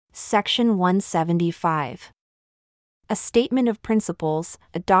Section 175. A Statement of Principles,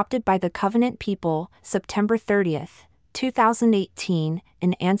 adopted by the Covenant People, September 30, 2018,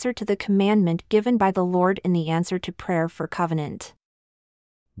 in answer to the commandment given by the Lord in the answer to prayer for covenant.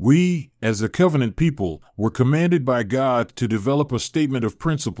 We, as a covenant people, were commanded by God to develop a statement of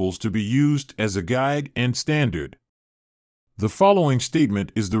principles to be used as a guide and standard. The following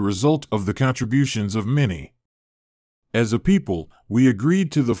statement is the result of the contributions of many. As a people, we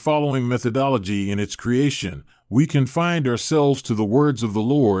agreed to the following methodology in its creation. We confined ourselves to the words of the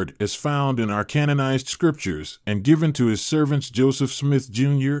Lord as found in our canonized scriptures and given to his servants Joseph Smith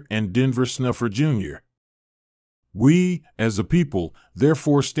Jr. and Denver Snuffer Jr. We, as a people,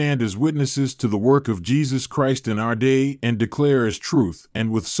 therefore stand as witnesses to the work of Jesus Christ in our day and declare as truth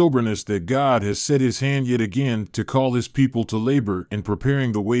and with soberness that God has set his hand yet again to call his people to labor in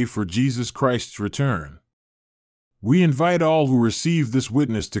preparing the way for Jesus Christ's return. We invite all who receive this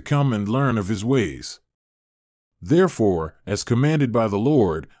witness to come and learn of his ways. Therefore, as commanded by the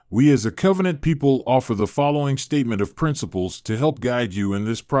Lord, we as a covenant people offer the following statement of principles to help guide you in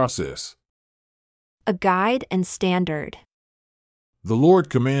this process. A guide and standard. The Lord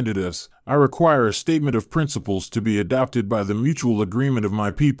commanded us, I require a statement of principles to be adopted by the mutual agreement of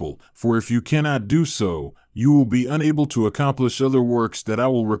my people, for if you cannot do so, you will be unable to accomplish other works that I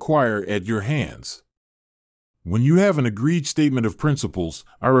will require at your hands. When you have an agreed statement of principles,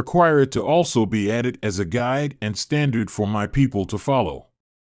 I require it to also be added as a guide and standard for my people to follow.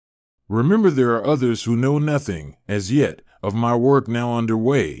 Remember, there are others who know nothing, as yet, of my work now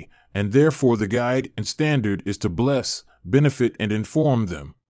underway, and therefore the guide and standard is to bless, benefit, and inform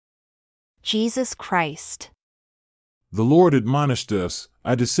them. Jesus Christ. The Lord admonished us,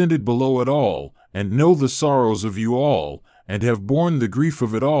 I descended below it all, and know the sorrows of you all, and have borne the grief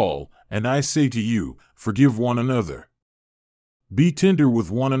of it all, and I say to you, forgive one another. Be tender with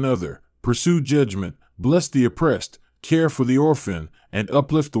one another, pursue judgment, bless the oppressed, care for the orphan, and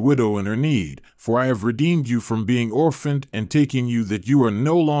uplift the widow in her need, for I have redeemed you from being orphaned and taken you that you are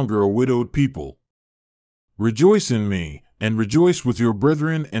no longer a widowed people. Rejoice in me, and rejoice with your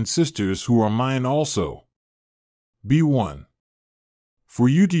brethren and sisters who are mine also. Be one. For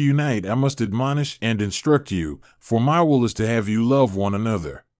you to unite I must admonish and instruct you, for my will is to have you love one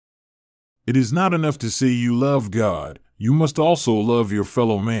another. It is not enough to say you love God, you must also love your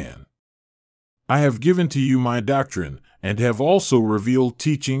fellow man. I have given to you my doctrine, and have also revealed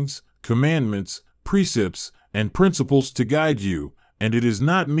teachings, commandments, precepts, and principles to guide you, and it is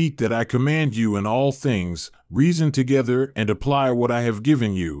not meet that I command you in all things, reason together and apply what I have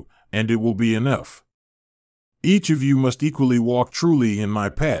given you, and it will be enough. Each of you must equally walk truly in my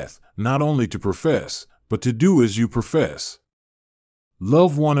path, not only to profess, but to do as you profess.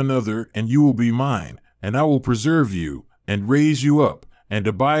 Love one another, and you will be mine, and I will preserve you, and raise you up, and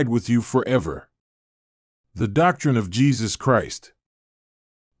abide with you forever. The doctrine of Jesus Christ.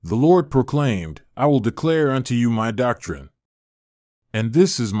 The Lord proclaimed, I will declare unto you my doctrine. And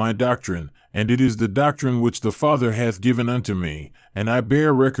this is my doctrine, and it is the doctrine which the Father hath given unto me, and I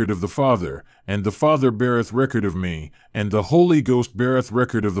bear record of the Father, and the Father beareth record of me, and the Holy Ghost beareth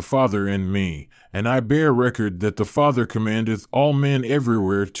record of the Father in me, and I bear record that the Father commandeth all men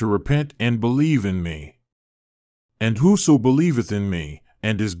everywhere to repent and believe in me. And whoso believeth in me,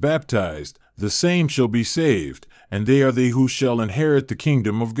 and is baptized, the same shall be saved, and they are they who shall inherit the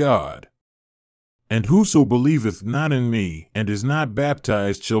kingdom of God. And whoso believeth not in me, and is not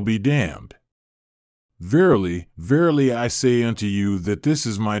baptized, shall be damned. Verily, verily I say unto you that this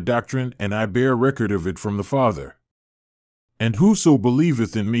is my doctrine, and I bear record of it from the Father. And whoso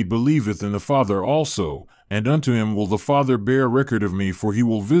believeth in me believeth in the Father also, and unto him will the Father bear record of me, for he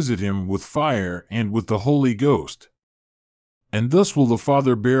will visit him with fire and with the Holy Ghost. And thus will the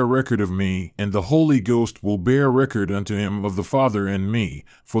Father bear record of me, and the Holy Ghost will bear record unto him of the Father and me,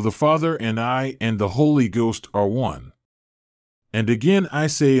 for the Father and I and the Holy Ghost are one. And again I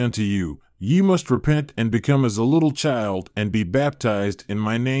say unto you, ye must repent and become as a little child, and be baptized in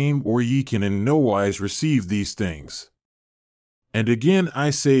my name, or ye can in no wise receive these things. And again I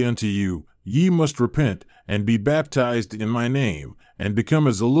say unto you, ye must repent, and be baptized in my name, and become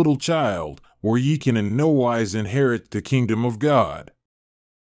as a little child, or ye can in no wise inherit the kingdom of God.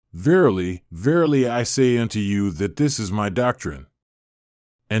 Verily, verily I say unto you that this is my doctrine.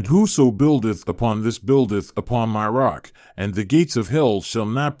 And whoso buildeth upon this buildeth upon my rock, and the gates of hell shall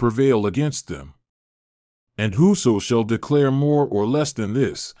not prevail against them. And whoso shall declare more or less than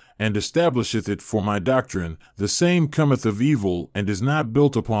this, and establisheth it for my doctrine, the same cometh of evil, and is not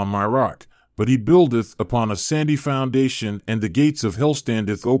built upon my rock, but he buildeth upon a sandy foundation, and the gates of hell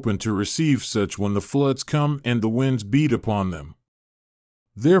standeth open to receive such when the floods come and the winds beat upon them.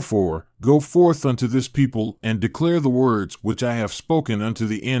 Therefore, go forth unto this people, and declare the words which I have spoken unto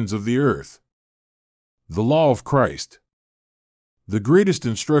the ends of the earth. The law of Christ. The greatest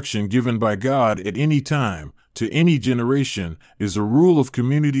instruction given by God at any time, to any generation, is a rule of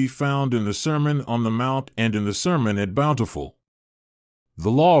community found in the Sermon on the Mount and in the Sermon at Bountiful.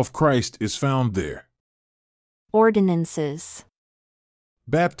 The law of Christ is found there. Ordinances.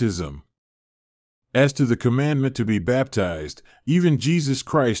 Baptism. As to the commandment to be baptized, even Jesus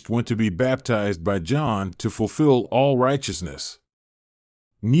Christ went to be baptized by John to fulfill all righteousness.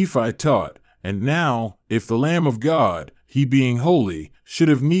 Nephi taught, and now, if the Lamb of God, he being holy, should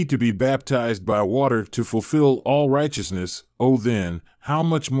have need to be baptized by water to fulfill all righteousness, O then, how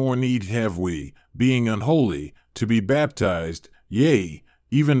much more need have we, being unholy, to be baptized, yea,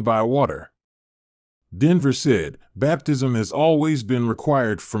 even by water? Denver said, baptism has always been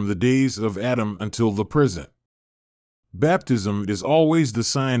required from the days of Adam until the present. Baptism is always the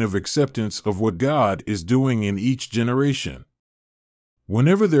sign of acceptance of what God is doing in each generation.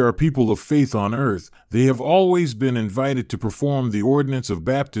 Whenever there are people of faith on earth, they have always been invited to perform the ordinance of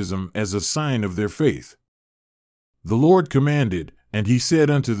baptism as a sign of their faith. The Lord commanded, and he said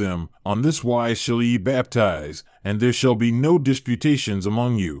unto them, On this wise shall ye baptize, and there shall be no disputations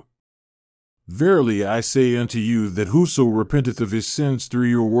among you. Verily I say unto you that whoso repenteth of his sins through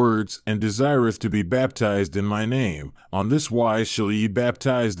your words, and desireth to be baptized in my name, on this wise shall ye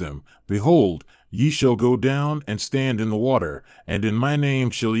baptize them. Behold, ye shall go down and stand in the water, and in my name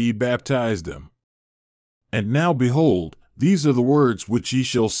shall ye baptize them. And now behold, these are the words which ye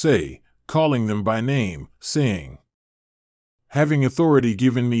shall say, calling them by name, saying, Having authority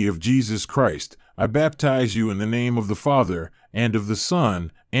given me of Jesus Christ, I baptize you in the name of the Father, and of the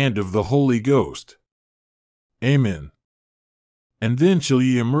Son, and of the Holy Ghost. Amen. And then shall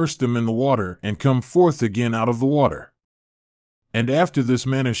ye immerse them in the water, and come forth again out of the water. And after this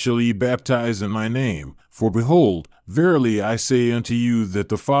manner shall ye baptize in my name, for behold, verily I say unto you that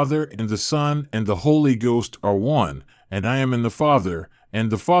the Father and the Son and the Holy Ghost are one, and I am in the Father,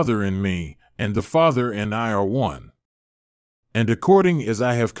 and the Father in me, and the Father and I are one. And according as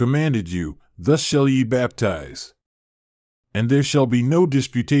I have commanded you, thus shall ye baptize. And there shall be no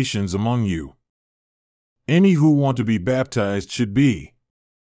disputations among you. Any who want to be baptized should be.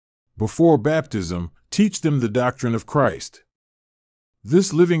 Before baptism, teach them the doctrine of Christ.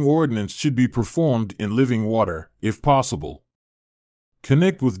 This living ordinance should be performed in living water, if possible.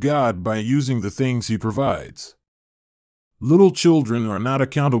 Connect with God by using the things He provides. Little children are not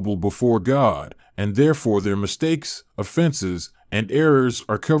accountable before God, and therefore their mistakes, offenses, and errors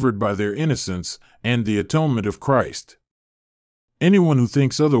are covered by their innocence and the atonement of Christ. Anyone who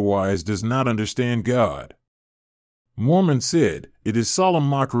thinks otherwise does not understand God. Mormon said, It is solemn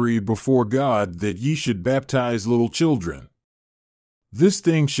mockery before God that ye should baptize little children. This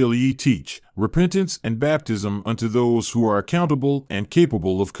thing shall ye teach, repentance and baptism unto those who are accountable and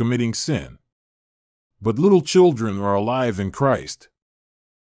capable of committing sin. But little children are alive in Christ.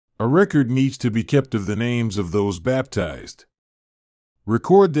 A record needs to be kept of the names of those baptized.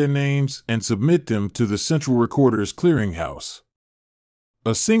 Record their names and submit them to the Central Recorder's Clearinghouse.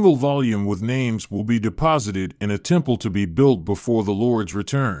 A single volume with names will be deposited in a temple to be built before the Lord's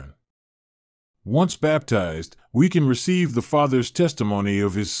return. Once baptized, we can receive the Father's testimony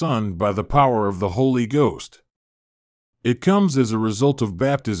of His Son by the power of the Holy Ghost. It comes as a result of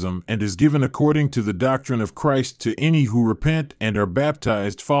baptism and is given according to the doctrine of Christ to any who repent and are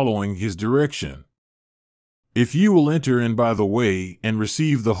baptized following His direction. If ye will enter in by the way and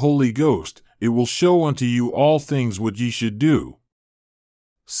receive the Holy Ghost, it will show unto you all things what ye should do.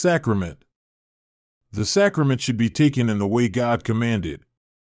 Sacrament. The sacrament should be taken in the way God commanded.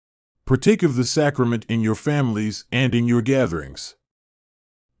 Partake of the sacrament in your families and in your gatherings.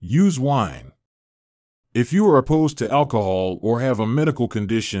 Use wine. If you are opposed to alcohol or have a medical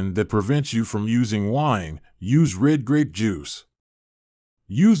condition that prevents you from using wine, use red grape juice.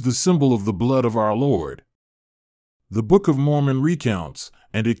 Use the symbol of the blood of our Lord. The Book of Mormon recounts,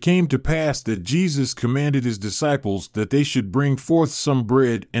 And it came to pass that Jesus commanded his disciples that they should bring forth some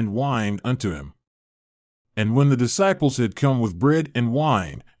bread and wine unto him. And when the disciples had come with bread and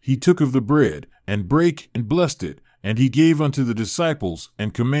wine, he took of the bread, and brake, and blessed it, and he gave unto the disciples,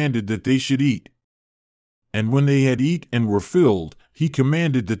 and commanded that they should eat. And when they had eat and were filled, he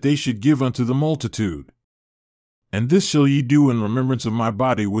commanded that they should give unto the multitude. And this shall ye do in remembrance of my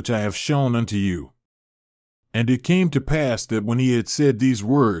body which I have shown unto you. And it came to pass that when he had said these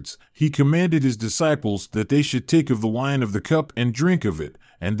words, he commanded his disciples that they should take of the wine of the cup and drink of it,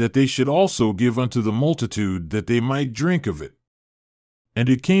 and that they should also give unto the multitude that they might drink of it. And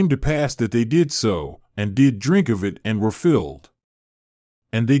it came to pass that they did so, and did drink of it, and were filled.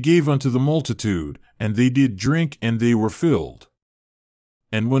 And they gave unto the multitude, and they did drink, and they were filled.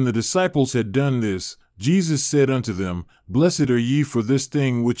 And when the disciples had done this, Jesus said unto them, Blessed are ye for this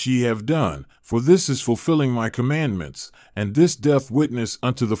thing which ye have done, for this is fulfilling my commandments, and this doth witness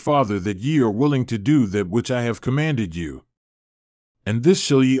unto the Father that ye are willing to do that which I have commanded you. And this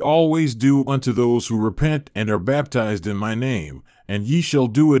shall ye always do unto those who repent and are baptized in my name, and ye shall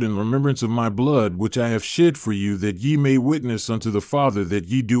do it in remembrance of my blood which I have shed for you, that ye may witness unto the Father that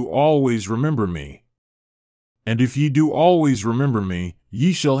ye do always remember me. And if ye do always remember me,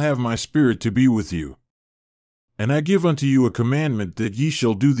 ye shall have my Spirit to be with you. And I give unto you a commandment that ye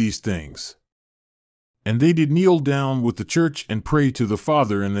shall do these things. And they did kneel down with the church and pray to the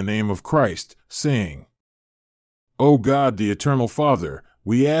Father in the name of Christ, saying, O God, the eternal Father,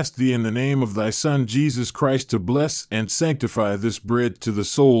 we ask thee in the name of thy Son Jesus Christ to bless and sanctify this bread to the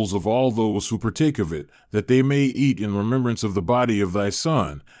souls of all those who partake of it, that they may eat in remembrance of the body of thy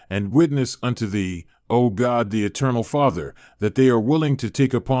Son, and witness unto thee, O God, the eternal Father, that they are willing to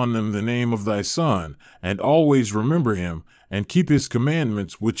take upon them the name of thy Son, and always remember him, and keep his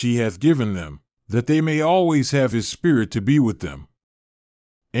commandments which he hath given them, that they may always have his Spirit to be with them.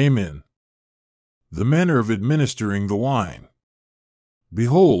 Amen. The manner of administering the wine.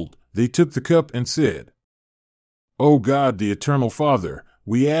 Behold, they took the cup and said, O God, the eternal Father,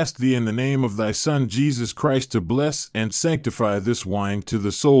 we ask thee in the name of thy Son Jesus Christ to bless and sanctify this wine to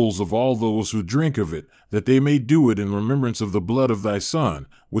the souls of all those who drink of it, that they may do it in remembrance of the blood of thy Son,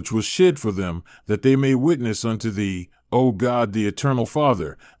 which was shed for them, that they may witness unto thee, O God, the eternal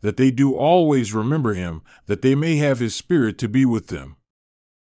Father, that they do always remember him, that they may have his Spirit to be with them.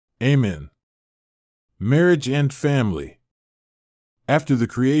 Amen. Marriage and family. After the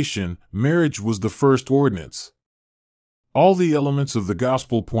creation, marriage was the first ordinance. All the elements of the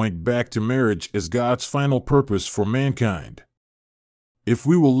gospel point back to marriage as God's final purpose for mankind. If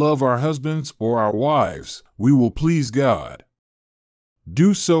we will love our husbands or our wives, we will please God.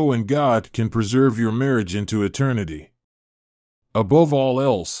 Do so and God can preserve your marriage into eternity. Above all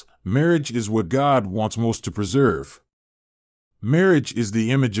else, marriage is what God wants most to preserve. Marriage is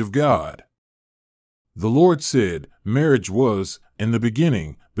the image of God. The Lord said, marriage was, in the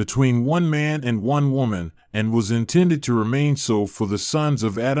beginning, between one man and one woman, and was intended to remain so for the sons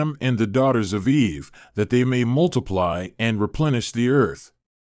of Adam and the daughters of Eve, that they may multiply and replenish the earth.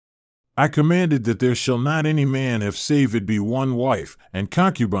 I commanded that there shall not any man have save it be one wife, and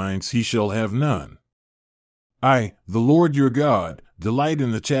concubines he shall have none. I, the Lord your God, delight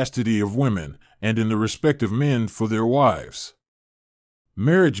in the chastity of women, and in the respect of men for their wives.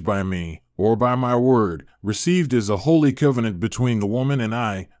 Marriage by me, or by my word, received as a holy covenant between the woman and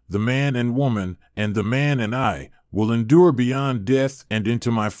I, the man and woman, and the man and I, will endure beyond death and into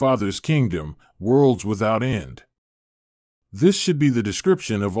my Father's kingdom, worlds without end. This should be the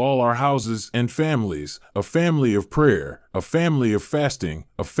description of all our houses and families: a family of prayer, a family of fasting,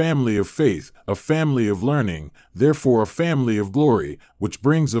 a family of faith, a family of learning, therefore a family of glory, which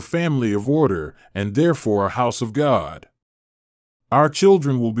brings a family of order, and therefore a house of God. Our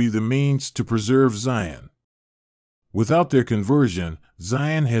children will be the means to preserve Zion. Without their conversion,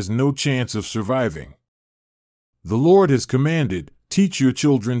 Zion has no chance of surviving. The Lord has commanded, teach your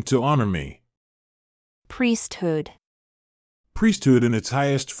children to honor me. Priesthood. Priesthood in its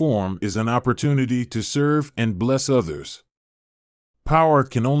highest form is an opportunity to serve and bless others. Power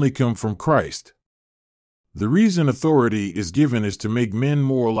can only come from Christ. The reason authority is given is to make men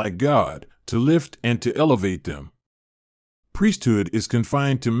more like God, to lift and to elevate them. Priesthood is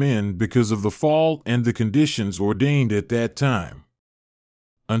confined to men because of the fall and the conditions ordained at that time.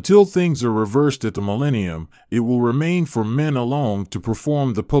 Until things are reversed at the millennium, it will remain for men alone to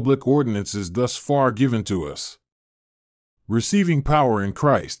perform the public ordinances thus far given to us. Receiving power in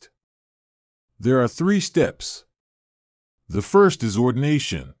Christ. There are 3 steps. The first is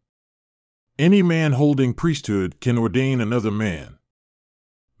ordination. Any man holding priesthood can ordain another man.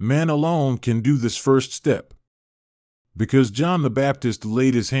 Man alone can do this first step. Because John the Baptist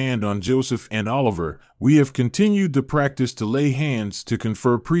laid his hand on Joseph and Oliver, we have continued the practice to lay hands to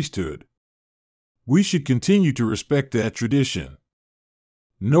confer priesthood. We should continue to respect that tradition.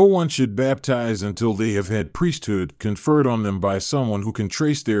 No one should baptize until they have had priesthood conferred on them by someone who can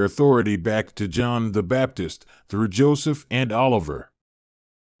trace their authority back to John the Baptist through Joseph and Oliver.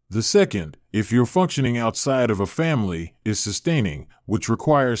 The second, if you're functioning outside of a family, is sustaining, which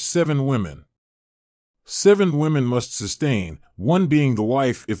requires 7 women. 7 women must sustain, 1 being the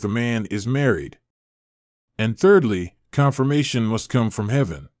wife if the man is married. And thirdly, confirmation must come from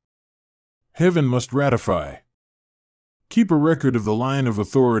heaven. Heaven must ratify. Keep a record of the line of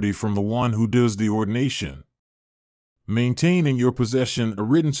authority from the one who does the ordination. Maintain in your possession a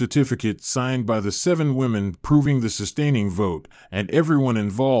written certificate signed by the 7 women proving the sustaining vote, and everyone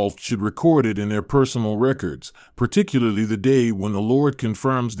involved should record it in their personal records, particularly the day when the Lord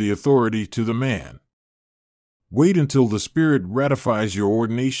confirms the authority to the man. Wait until the Spirit ratifies your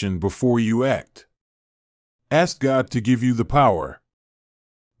ordination before you act. Ask God to give you the power.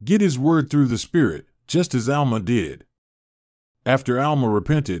 Get His word through the Spirit, just as Alma did. After Alma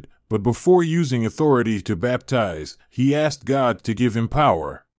repented, but before using authority to baptize, he asked God to give him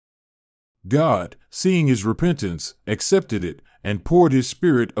power. God, seeing his repentance, accepted it, and poured His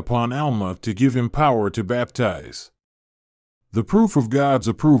Spirit upon Alma to give him power to baptize. The proof of God's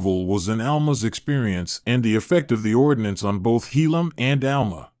approval was in Alma's experience and the effect of the ordinance on both Helam and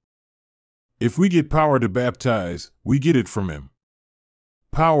Alma. If we get power to baptize, we get it from Him.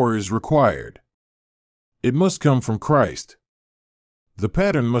 Power is required. It must come from Christ. The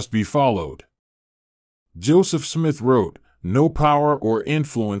pattern must be followed. Joseph Smith wrote, "No power or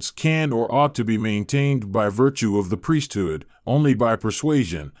influence can or ought to be maintained by virtue of the priesthood, only by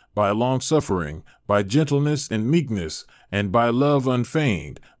persuasion, by long-suffering, by gentleness and meekness, and by love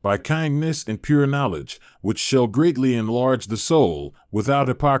unfeigned, by kindness and pure knowledge, which shall greatly enlarge the soul, without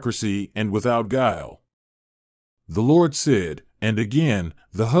hypocrisy and without guile." The Lord said, and again,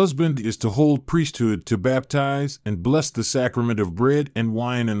 the husband is to hold priesthood to baptize and bless the sacrament of bread and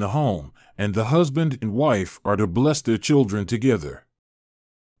wine in the home, and the husband and wife are to bless their children together.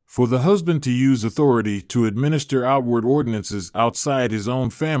 For the husband to use authority to administer outward ordinances outside his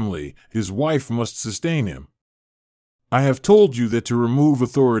own family, his wife must sustain him. I have told you that to remove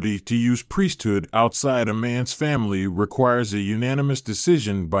authority to use priesthood outside a man's family requires a unanimous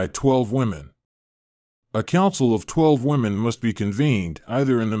decision by 12 women. A council of 12 women must be convened,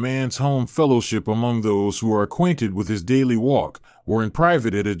 either in the man's home fellowship among those who are acquainted with his daily walk, or in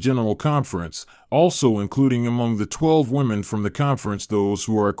private at a general conference, also including among the 12 women from the conference those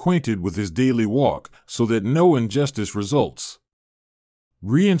who are acquainted with his daily walk, so that no injustice results.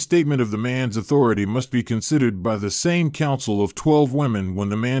 Reinstatement of the man's authority must be considered by the same council of 12 women when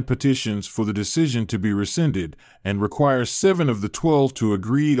the man petitions for the decision to be rescinded, and requires 7 of the 12 to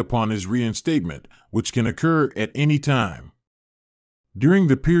agree upon his reinstatement, which can occur at any time. During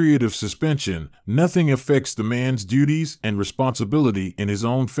the period of suspension, nothing affects the man's duties and responsibility in his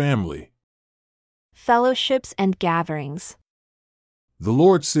own family. Fellowships and gatherings. The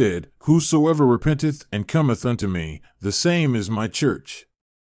Lord said, "Whosoever repenteth and cometh unto me, the same is my church."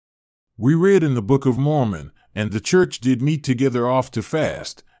 We read in the Book of Mormon, "And the church did meet together oft to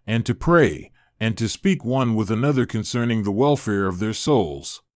fast, and to pray, and to speak one with another concerning the welfare of their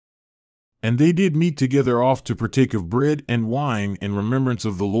souls. And they did meet together oft to partake of bread and wine in remembrance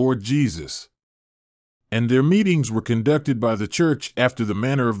of the Lord Jesus. And their meetings were conducted by the church after the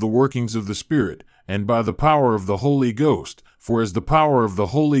manner of the workings of the Spirit, and by the power of the Holy Ghost, for as the power of the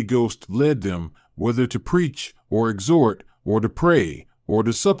Holy Ghost led them, whether to preach, or exhort, or to pray, or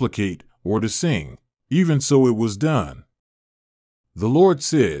to supplicate, or to sing, even so it was done. The Lord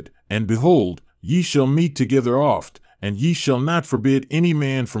said, And behold, ye shall meet together oft, and ye shall not forbid any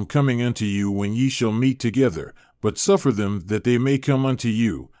man from coming unto you when ye shall meet together, but suffer them that they may come unto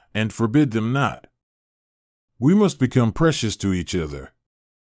you, and forbid them not." We must become precious to each other.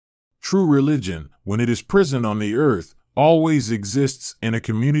 True religion, when it is present on the earth, always exists in a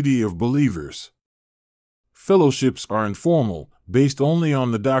community of believers. Fellowships are informal, based only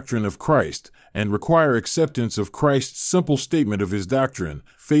on the doctrine of Christ, and require acceptance of Christ's simple statement of his doctrine,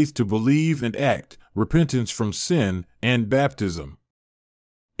 faith to believe and act, repentance from sin, and baptism.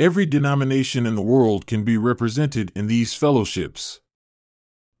 Every denomination in the world can be represented in these fellowships.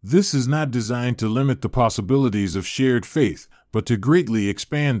 This is not designed to limit the possibilities of shared faith, but to greatly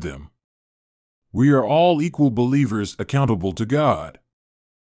expand them. We are all equal believers accountable to God.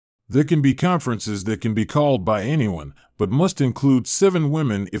 There can be conferences that can be called by anyone, but must include 7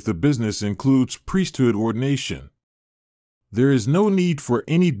 women if the business includes priesthood ordination. There is no need for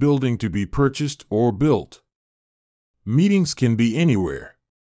any building to be purchased or built. Meetings can be anywhere.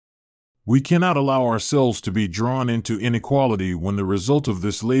 We cannot allow ourselves to be drawn into inequality when the result of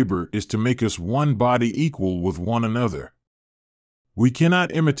this labor is to make us one body equal with one another. We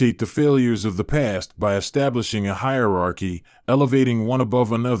cannot imitate the failures of the past by establishing a hierarchy, elevating one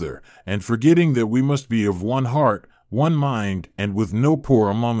above another, and forgetting that we must be of one heart, one mind, and with no poor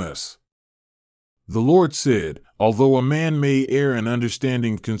among us. The Lord said, "Although a man may err in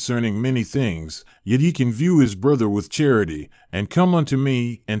understanding concerning many things, yet he can view his brother with charity, and come unto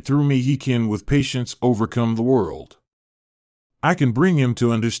me, and through me he can with patience overcome the world. I can bring him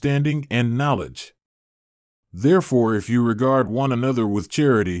to understanding and knowledge." Therefore, if you regard one another with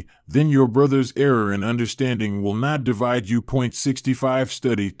charity, then your brother's error in understanding will not divide you. 65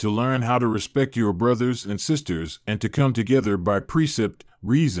 Study to learn how to respect your brothers and sisters and to come together by precept,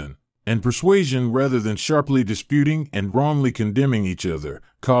 reason, and persuasion rather than sharply disputing and wrongly condemning each other,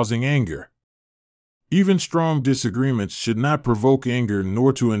 causing anger. Even strong disagreements should not provoke anger,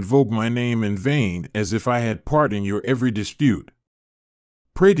 nor to invoke my name in vain, as if I had part in your every dispute.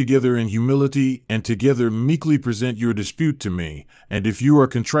 Pray together in humility, and together meekly present your dispute to me, and if you are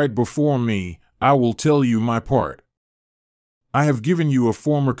contrite before me, I will tell you my part. I have given you a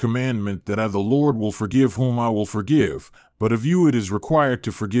former commandment, that I the Lord will forgive whom I will forgive, but of you it is required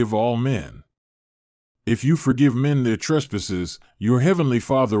to forgive all men. If you forgive men their trespasses, your heavenly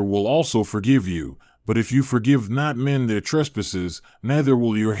Father will also forgive you, but if you forgive not men their trespasses, neither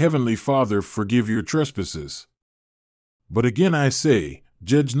will your heavenly Father forgive your trespasses. But again I say,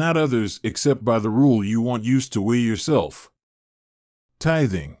 judge not others except by the rule you want used to weigh yourself.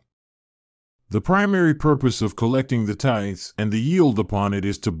 Tithing. The primary purpose of collecting the tithes and the yield upon it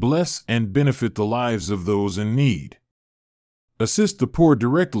is to bless and benefit the lives of those in need. Assist the poor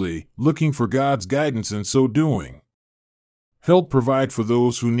directly, looking for God's guidance in so doing. Help provide for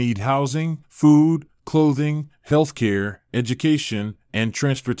those who need housing, food, clothing, health care, education, and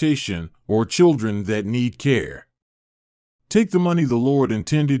transportation, or children that need care. Take the money the Lord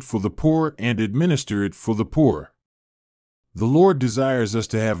intended for the poor and administer it for the poor. The Lord desires us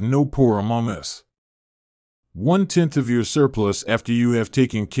to have no poor among us. 1/10 of your surplus after you have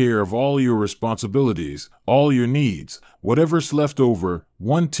taken care of all your responsibilities, all your needs, whatever's left over,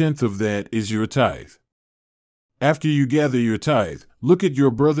 1/10 of that is your tithe. After you gather your tithe, look at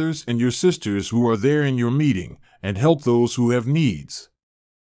your brothers and your sisters who are there in your meeting, and help those who have needs.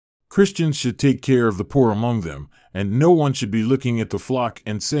 Christians should take care of the poor among them, and no one should be looking at the flock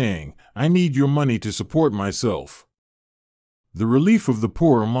and saying, I need your money to support myself. The relief of the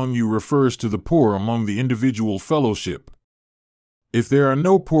poor among you refers to the poor among the individual fellowship. If there are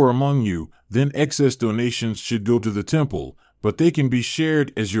no poor among you, then excess donations should go to the temple, but they can be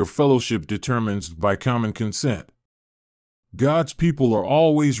shared as your fellowship determines by common consent. God's people are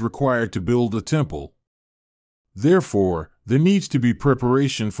always required to build a temple. Therefore, there needs to be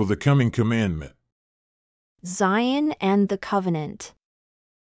preparation for the coming commandment. Zion and the Covenant.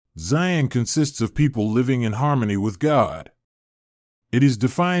 Zion consists of people living in harmony with God. It is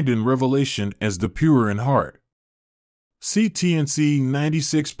defined in Revelation as the pure in heart. See T&C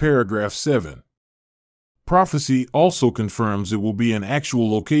 96 paragraph 7. Prophecy also confirms it will be an actual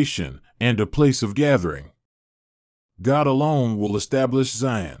location and a place of gathering. God alone will establish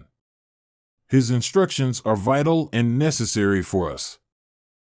Zion. His instructions are vital and necessary for us.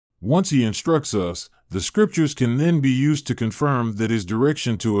 Once He instructs us, the Scriptures can then be used to confirm that His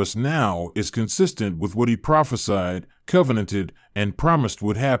direction to us now is consistent with what He prophesied, covenanted, and promised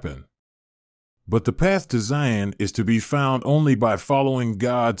would happen. But the path to Zion is to be found only by following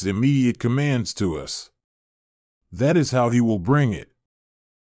God's immediate commands to us. That is how He will bring it.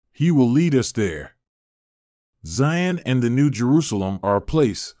 He will lead us there. Zion and the New Jerusalem are a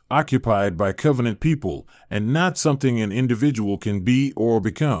place occupied by covenant people, and not something an individual can be or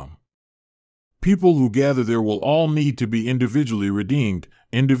become. People who gather there will all need to be individually redeemed,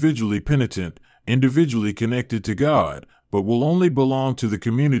 individually penitent, individually connected to God, but will only belong to the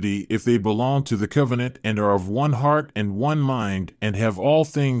community if they belong to the covenant and are of one heart and one mind and have all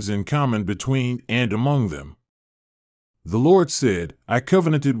things in common between and among them. The Lord said, I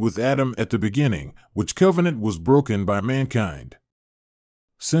covenanted with Adam at the beginning, which covenant was broken by mankind.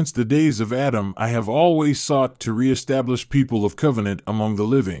 Since the days of Adam, I have always sought to reestablish people of covenant among the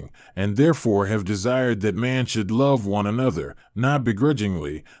living, and therefore have desired that man should love one another, not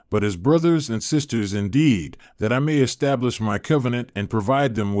begrudgingly, but as brothers and sisters indeed, that I may establish my covenant and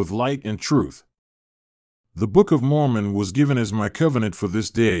provide them with light and truth. The Book of Mormon was given as my covenant for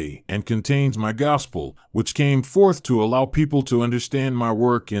this day, and contains my gospel, which came forth to allow people to understand my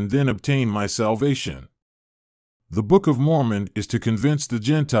work and then obtain my salvation. The Book of Mormon is to convince the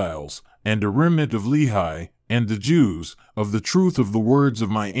Gentiles, and a remnant of Lehi, and the Jews, of the truth of the words of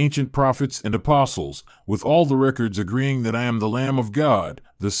my ancient prophets and apostles, with all the records agreeing that I am the Lamb of God,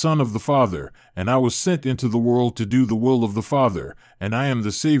 the Son of the Father, and I was sent into the world to do the will of the Father, and I am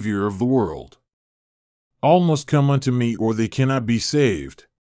the Savior of the world. All must come unto me, or they cannot be saved.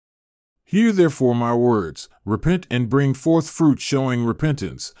 Hear therefore my words, repent and bring forth fruit showing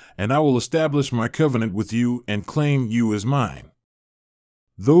repentance, and I will establish my covenant with you and claim you as mine.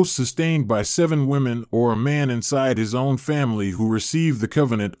 Those sustained by 7 women or a man inside his own family who receive the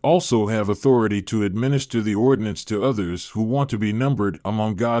covenant also have authority to administer the ordinance to others who want to be numbered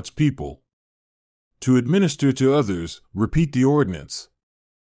among God's people. To administer to others, repeat the ordinance.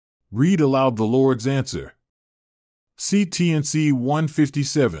 Read aloud the Lord's answer. See T&C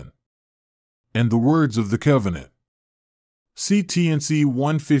 157. And the words of the covenant. See T&C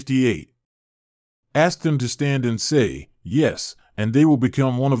 158. Ask them to stand and say, yes, and they will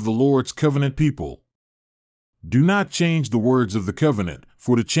become one of the Lord's covenant people. Do not change the words of the covenant,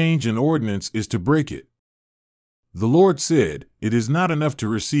 for to change an ordinance is to break it. The Lord said, it is not enough to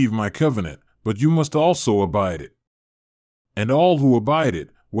receive my covenant, but you must also abide it. And all who abide it,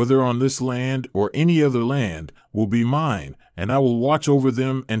 whether on this land or any other land, will be mine, and I will watch over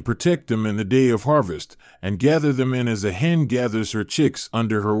them and protect them in the day of harvest, and gather them in as a hen gathers her chicks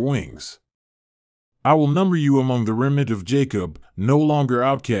under her wings. I will number you among the remnant of Jacob, no longer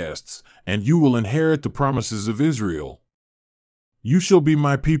outcasts, and you will inherit the promises of Israel. You shall be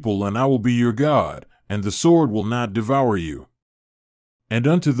my people, and I will be your God, and the sword will not devour you. And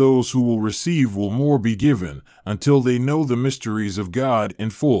unto those who will receive will more be given, until they know the mysteries of God in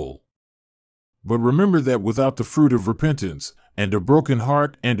full. But remember that without the fruit of repentance, and a broken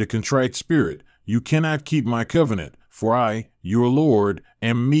heart and a contrite spirit, you cannot keep my covenant, for I, your Lord,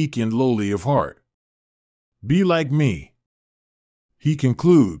 am meek and lowly of heart. Be like me. He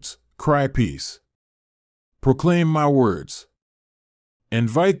concludes, cry peace. Proclaim my words.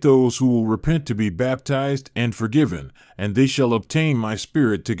 Invite those who will repent to be baptized and forgiven, and they shall obtain my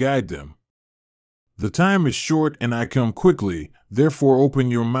Spirit to guide them. The time is short and I come quickly, therefore open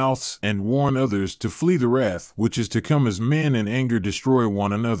your mouths and warn others to flee the wrath which is to come, as men in anger destroy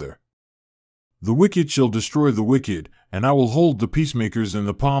one another. The wicked shall destroy the wicked, and I will hold the peacemakers in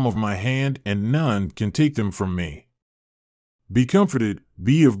the palm of my hand, and none can take them from me. Be comforted,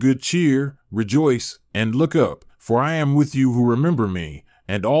 be of good cheer, rejoice, and look up, for I am with you who remember me,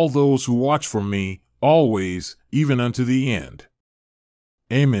 and all those who watch for me, always, even unto the end.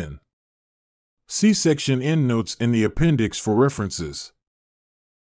 Amen. See section endnotes in the appendix for references.